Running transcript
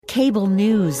Cable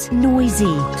news,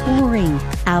 noisy, boring,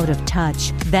 out of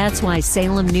touch. That's why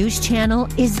Salem News Channel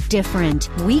is different.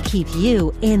 We keep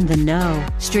you in the know.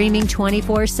 Streaming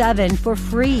 24/7 for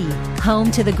free.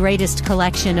 Home to the greatest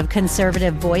collection of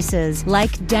conservative voices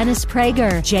like Dennis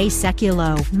Prager, Jay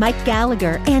Sekulow, Mike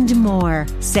Gallagher, and more.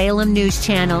 Salem News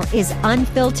Channel is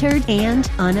unfiltered and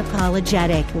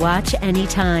unapologetic. Watch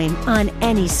anytime, on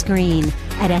any screen,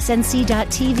 at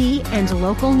snc.tv and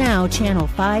Local Now Channel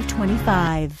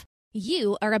 525.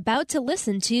 You are about to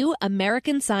listen to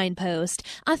American Signpost,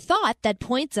 a thought that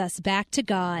points us back to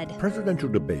God. Presidential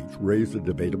debates raise the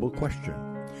debatable question: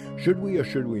 should we or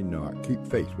should we not keep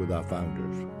faith with our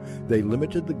founders? They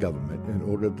limited the government in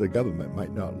order that the government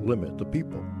might not limit the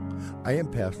people. I am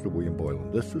Pastor William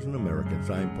Boylan. This is an American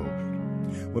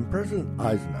Signpost. When President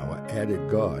Eisenhower added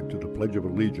God to the Pledge of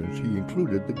Allegiance, he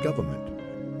included the government.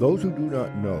 Those who do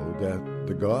not know that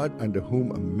the God under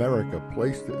whom America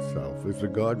placed itself is the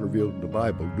God revealed in the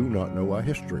Bible do not know our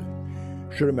history.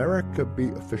 Should America be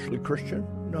officially Christian?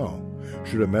 No.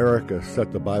 Should America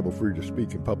set the Bible free to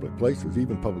speak in public places,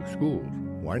 even public schools?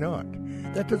 Why not?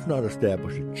 That does not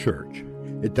establish a church.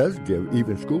 It does give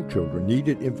even school children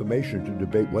needed information to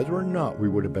debate whether or not we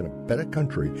would have been a better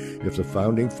country if the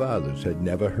Founding Fathers had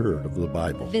never heard of the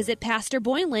Bible. Visit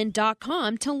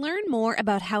PastorBoylan.com to learn more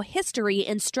about how history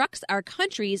instructs our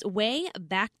country's way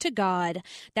back to God.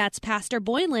 That's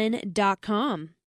PastorBoylan.com.